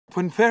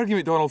When Fergie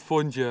MacDonald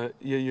phones you,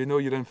 you know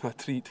you're in for a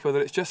treat,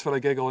 whether it's just for a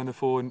giggle on the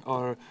phone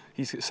or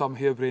he's got some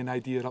harebrained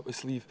idea up his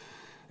sleeve.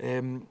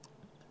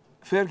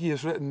 Fergie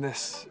has written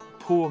this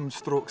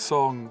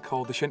poem/song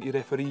called the Shinty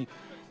Referee.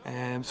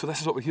 So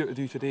this is what we're here to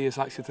do today, is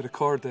actually to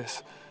record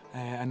this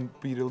and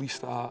be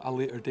released at a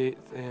later date.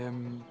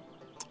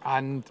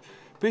 And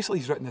basically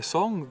he's written a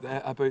song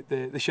about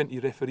the Shinty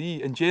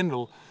Referee in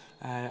general,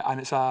 and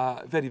it's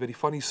a very, very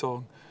funny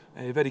song,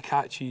 very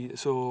catchy.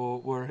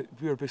 So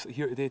we're basically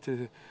here today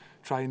to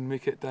try and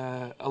make it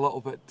a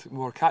little bit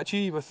more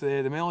catchy with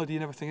the melody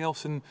and everything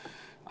else,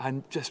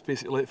 and just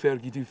basically let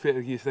Fergie do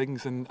Fergie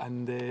things,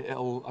 and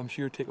it'll, I'm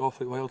sure, take off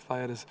like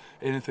wildfire, as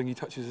anything he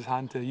touches his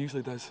hand to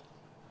usually does.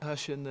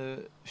 Has in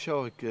the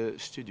show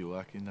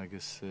studio in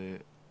agus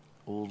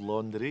Old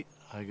Laundry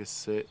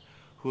agus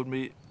who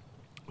me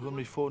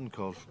phone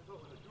call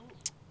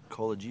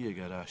college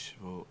garage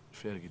for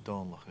Fergie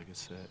MacDonald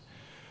agus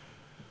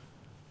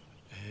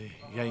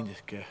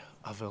Jainike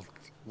avel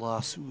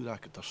last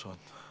raketerson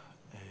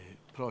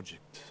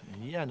project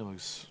in January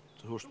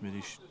hoort me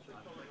is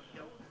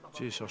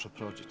Jesus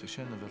project is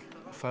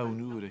faun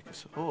uur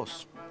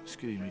is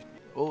scream me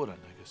oren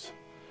agus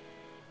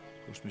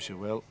hoort me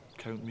well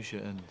count me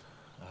in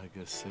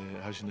agus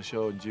has in the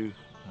show due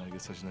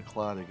agus has in a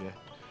clarige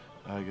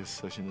agus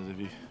has in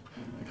the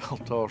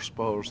altar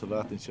spars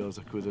that in shows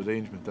a good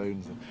arrangement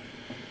down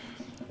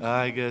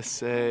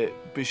agus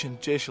bishin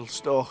jeshel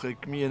stoch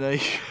ik me en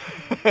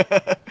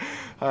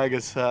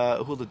agus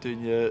hoe dat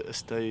doen je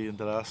stay in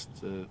de rest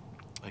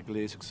ik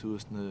lees ik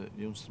zoals de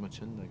jongste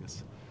machin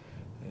agus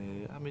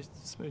I'm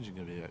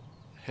smudging weer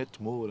het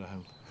more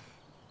aan.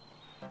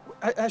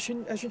 As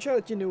in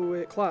chat, you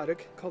know,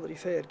 Clark, Collery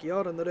Fergie,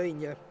 or on the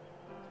rain,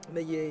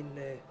 me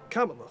in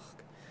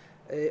Camanachd,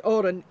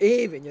 or an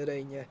even your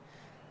rain,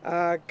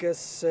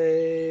 agus,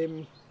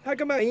 I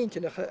my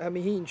ancient, I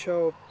mean,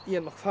 show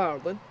Ian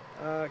McFarlane,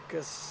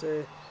 agus,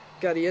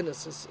 Gary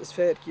Innes is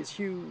Fergie's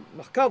Hugh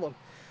McCallum.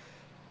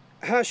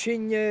 Has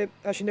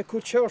in a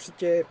good chance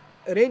that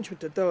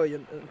arrangement to die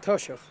in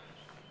Toshach,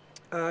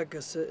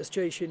 agus, is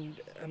Jason,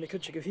 I mean,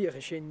 could you give here,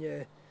 is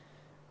in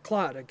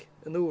Clark,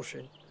 an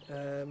ocean.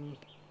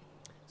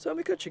 So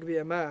mi kutje be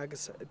a mag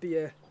be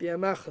a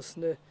machas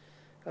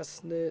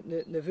as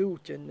ne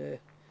voeten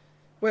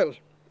well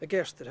a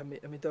gerster ha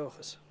mi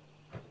dochas.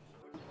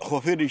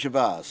 Choferische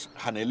was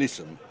han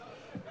listen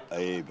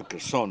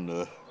because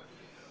son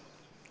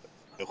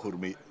chur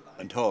mi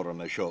an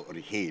toran a show or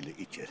hele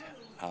itcher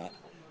ha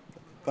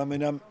va mi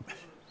nam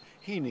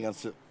hini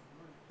ganze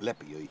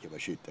leppe ich aber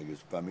shit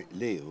agus va mi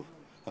leo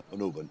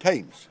an oben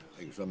times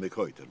agus va mi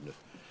koiter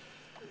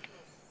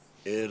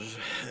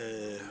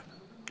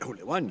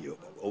Holy one you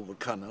over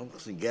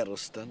canals in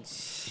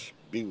Gerstans,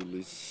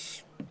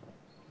 Binglis,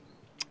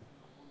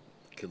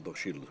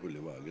 Kildoshil, Holy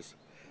Wagas.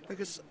 I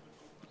guess,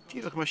 do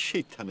you my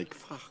shit and ik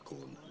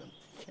fakon?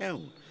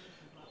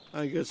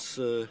 I guess,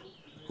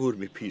 hoor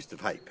me piece of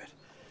hyper.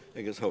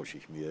 I guess, how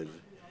she me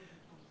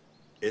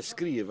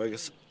skrive, I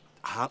guess,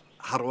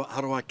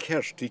 harwa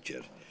kerst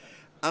teacher.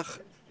 Ach,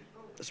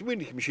 it's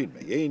winning machine,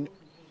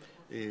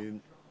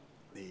 me,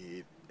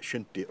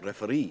 Shinty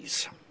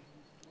Referees.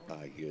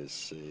 I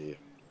guess,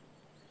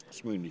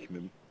 smunig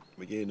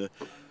me gene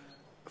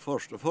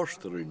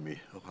forster in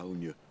me of how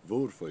je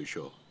voorfoy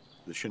show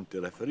the Shinty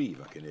Referee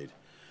wat ik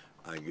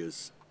I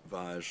guess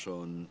waar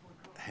zo'n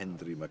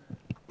Henry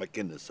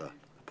McGuinness a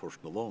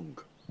personal long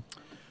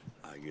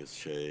I guess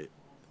she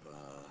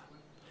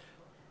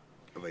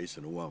wees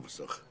een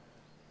oanversig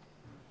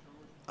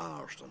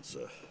aarstand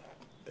ze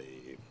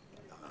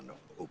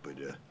op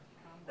de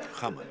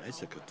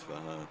Camanachd ik het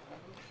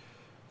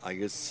I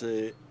guess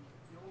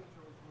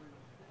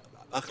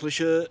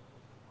achliche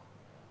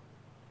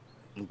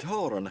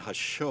Toran has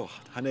shot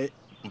han een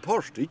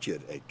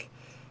postitjer ik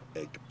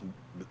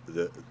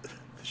de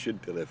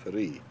Shinty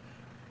Referee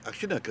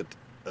actually ik het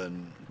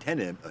een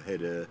tenem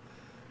ahead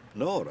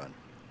Noran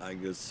I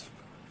guess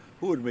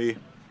hoor me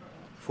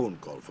phone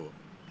call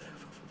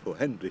voor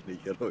Henry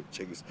niet eruit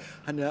checkers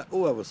han ja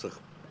was zich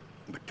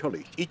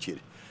betollig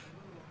itjer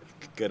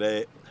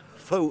kere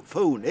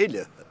phone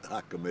hele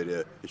hakken met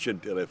de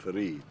Shinty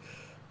Referee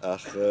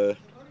ach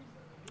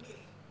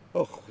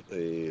och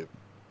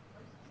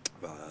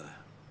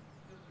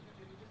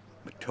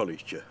met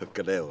tolletje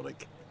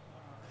gedeellijk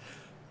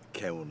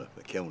kennen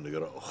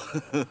groch